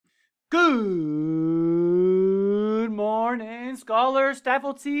Good morning, scholars,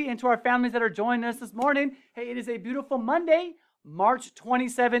 faculty, and to our families that are joining us this morning. Hey, it is a beautiful Monday, March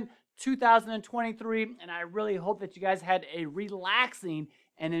 27th, 2023, and I really hope that you guys had a relaxing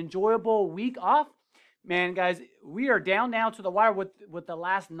and enjoyable week off. Man, guys, we are down now to the wire with the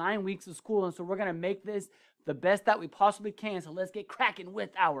last 9 weeks of school, and so we're going to make this the best that we possibly can. So let's get cracking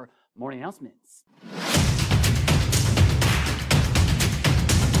with our morning announcements.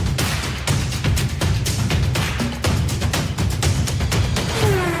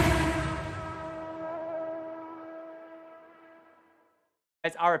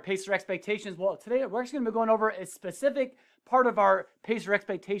 As our PACER expectations, well, today we're actually going to be going over a specific part of our PACER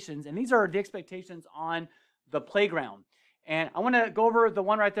expectations, and these are the expectations on the playground. And I want to go over the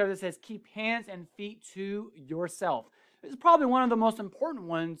one right there that says, keep hands and feet to yourself. This is probably one of the most important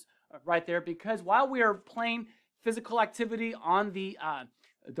ones right there, because while we are playing physical activity on the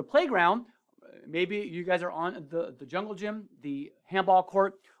playground, maybe you guys are on the jungle gym, the handball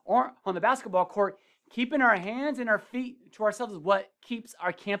court, or on the basketball court, keeping our hands and our feet to ourselves is what keeps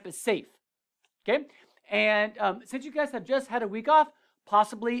our campus safe, okay? And since you guys have just had a week off,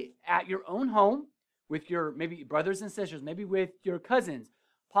 possibly at your own home with your maybe brothers and sisters, maybe with your cousins,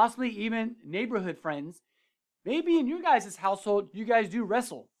 possibly even neighborhood friends, maybe in your guys' household, you guys do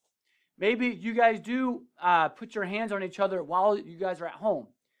wrestle. Maybe you guys do put your hands on each other while you guys are at home.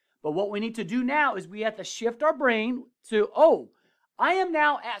 But what we need to do now is we have to shift our brain to, I am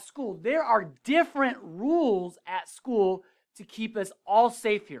now at school. There are different rules at school to keep us all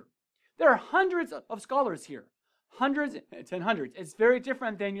safe here. There are hundreds of scholars here, hundreds and hundreds. It's very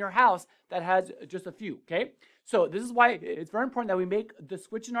different than your house that has just a few, okay? So this is why it's very important that we make the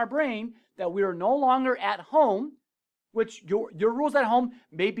switch in our brain that we are no longer at home, which your rules at home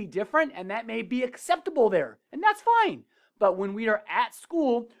may be different and that may be acceptable there, and that's fine. But when we are at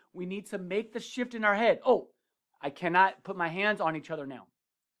school, we need to make the shift in our head. I cannot put my hands on each other now.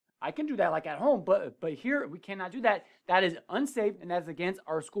 I can do that like at home, but here we cannot do that. That is unsafe, and that is against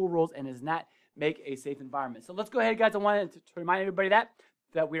our school rules and does not make a safe environment. So let's go ahead, guys. I wanted to remind everybody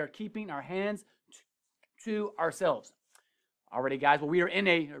that we are keeping our hands to ourselves. Alrighty, guys. Well, we are in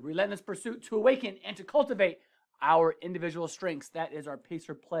a relentless pursuit to awaken and to cultivate our individual strengths. That is our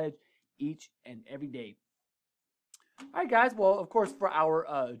PACER pledge each and every day. All right, guys. Well, of course, for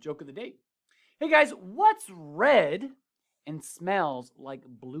our joke of the day. Hey guys, what's red and smells like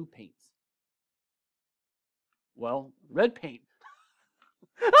blue paint? Well, red paint.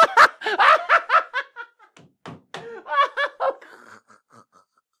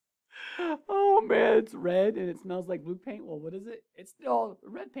 Oh man, it's red and it smells like blue paint. Well, what is it? It's still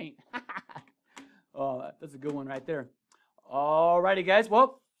red paint. Oh, that's a good one right there. Alrighty, guys.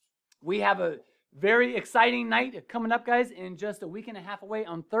 Well, we have a very exciting night coming up, guys, in just a week and a half away.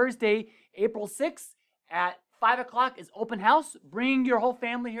 On Thursday, April 6th at 5 o'clock is open house. Bring your whole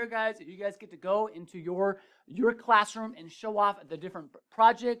family here, guys. You guys get to go into your classroom and show off the different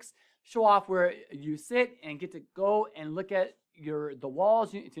projects, show off where you sit, and get to go and look at the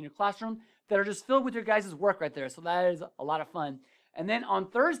walls in your classroom that are just filled with your guys' work right there. So that is a lot of fun. And then on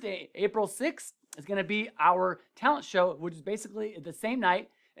Thursday, April 6th, is going to be our talent show, which is basically the same night.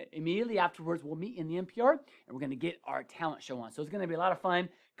 Immediately afterwards, we'll meet in the NPR, and we're going to get our talent show on. So it's going to be a lot of fun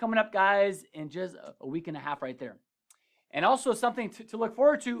coming up, guys, in just a week and a half right there. And also something to look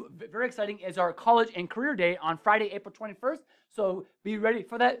forward to, very exciting, is our College and Career Day on Friday, April 21st. So be ready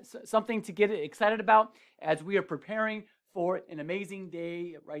for that, something to get excited about as we are preparing for an amazing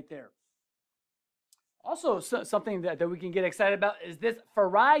day right there. Also, something that we can get excited about is this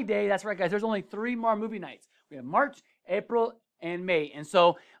Friday. That's right, guys. There's only 3 more movie nights. We have March, April, and May. And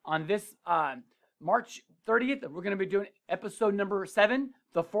so on this March 30th, we're going to be doing episode number 7,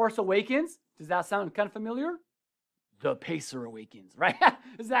 The Force Awakens. Does that sound kind of familiar? The Pacer Awakens, right?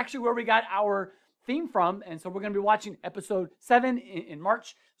 This is actually where we got our theme from. And so we're going to be watching episode 7 in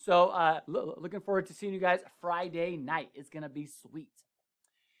March. So looking forward to seeing you guys Friday night. It's going to be sweet.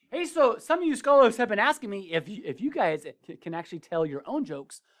 Hey, so some of you scholars have been asking me if you guys can actually tell your own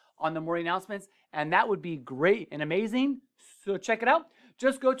jokes on the morning announcements, and that would be great and amazing. So check it out.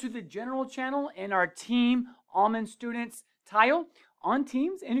 Just go to the general channel and our Team Almond Students tile on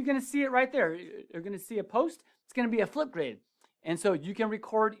Teams, and you're going to see it right there. You're going to see a post. It's going to be a Flipgrid. And so you can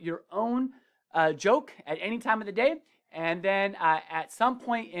record your own joke at any time of the day, and then at some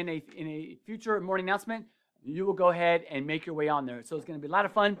point in a future morning announcement, you will go ahead and make your way on there. So it's going to be a lot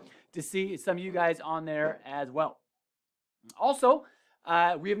of fun to see some of you guys on there as well. Also,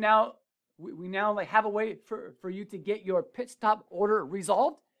 we now have a way for you to get your pit stop order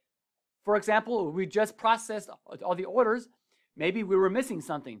resolved. For example, we just processed all the orders. Maybe we were missing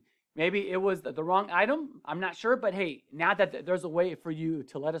something. Maybe it was the wrong item. I'm not sure, but hey, now that there's a way for you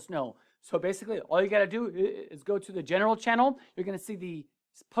to let us know. So basically, all you got to do is go to the general channel. You're going to see the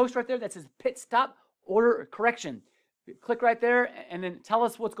post right there that says pit stop order correction. Click right there and then tell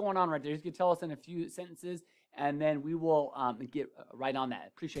us what's going on right there. You can tell us in a few sentences, and then we will get right on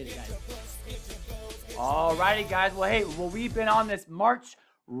that. Appreciate it, guys. All righty, guys. Well, hey, we've been on this March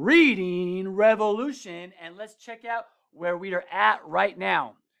reading revolution, and let's check out where we are at right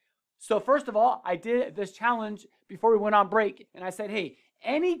now. So first of all, I did this challenge before we went on break, and I said, hey,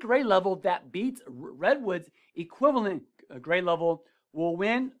 any grade level that beats Redwood's equivalent grade level will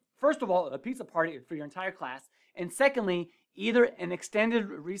win, first of all, a pizza party for your entire class, and secondly, either an extended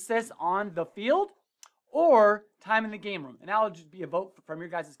recess on the field or time in the game room. And that will just be a vote from your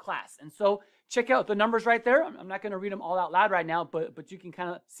guys' class. And so check out the numbers right there. I'm not going to read them all out loud right now, but you can kind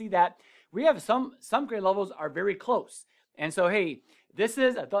of see that. We have some grade levels are very close. And so, hey, this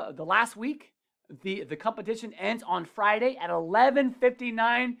is the last week. The competition ends on Friday at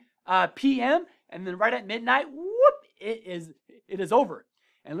 11:59 p.m. And then right at midnight, whoop, it is over.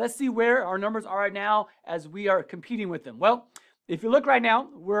 And let's see where our numbers are right now as we are competing with them. Well, if you look right now,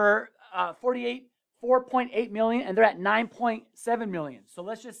 we're 4.8 million, and they're at 9.7 million. So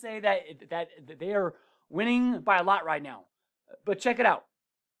let's just say that they are winning by a lot right now. But check it out.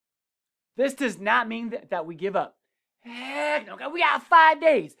 This does not mean that we give up. Heck no, we got 5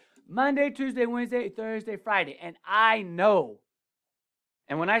 days. Monday, Tuesday, Wednesday, Thursday, Friday. And I know.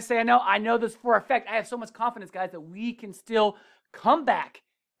 And when I say I know this for a fact. I have so much confidence, guys, that we can still come back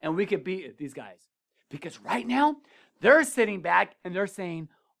and we can beat these guys. Because right now, they're sitting back and they're saying,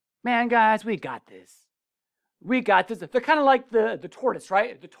 man, guys, we got this. We got this. They're kind of like the tortoise,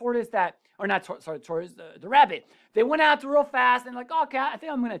 right? The tortoise that, or not, tortoise, the rabbit. They went out real fast and like, okay, I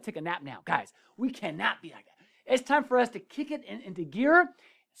think I'm going to take a nap now. Guys, we cannot be like that. It's time for us to kick it into gear.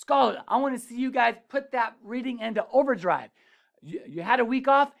 Scholar, I want to see you guys put that reading into overdrive. You had a week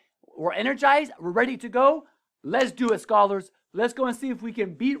off. We're energized. We're ready to go. Let's do it, scholars. Let's go and see if we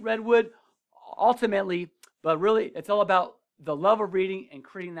can beat Redwood ultimately. But really, it's all about the love of reading and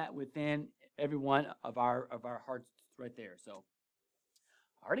creating that within every one of our hearts right there. So,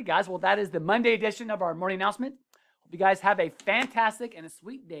 alrighty, guys. Well, that is the Monday edition of our morning announcement. Hope you guys have a fantastic and a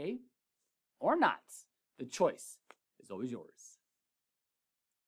sweet day, or not. The choice is always yours.